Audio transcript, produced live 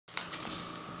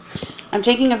I'm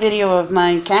taking a video of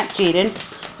my cat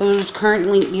Jaden, who's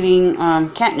currently eating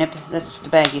catnip. That's the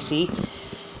bag you see.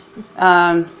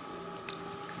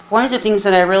 One of the things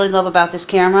that I really love about this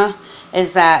camera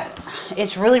is that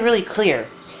it's really clear,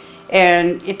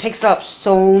 and it picks up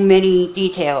so many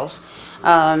details.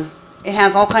 It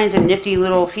has all kinds of nifty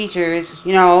little features,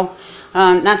 you know,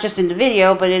 not just in the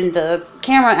video, but in the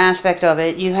camera aspect of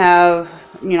it. You have,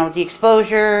 you know, the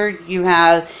exposure, you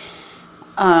have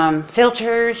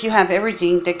filters, you have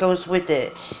everything that goes with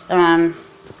it.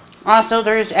 Also,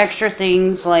 there's extra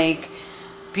things like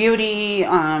beauty,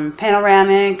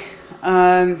 panoramic,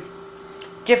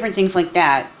 different things like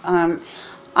that.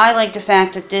 I like the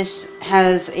fact that this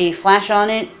has a flash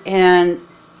on it, and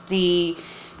the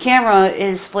camera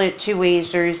is split two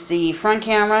ways. There's the front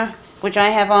camera, which I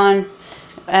have on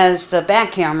as the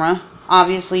back camera.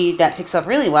 Obviously, that picks up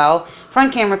really well.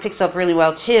 Front camera picks up really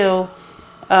well too.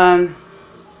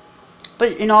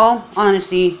 But in all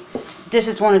honesty, this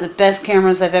is one of the best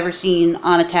cameras I've ever seen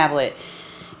on a tablet.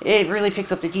 It really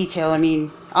picks up the detail. I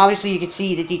mean, obviously you can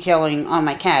see the detailing on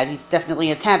my cat. He's definitely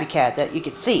a tabby cat that you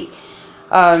can see.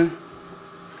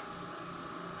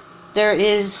 There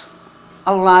is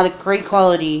a lot of great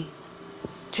quality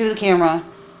to the camera,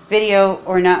 video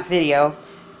or not video.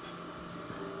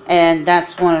 And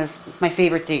that's one of my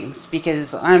favorite things,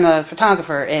 because I'm a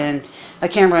photographer and a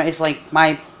camera is like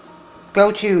my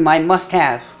go-to, my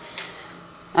must-have.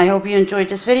 I hope you enjoyed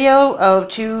this video of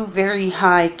two very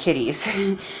high kitties.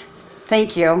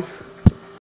 Thank you.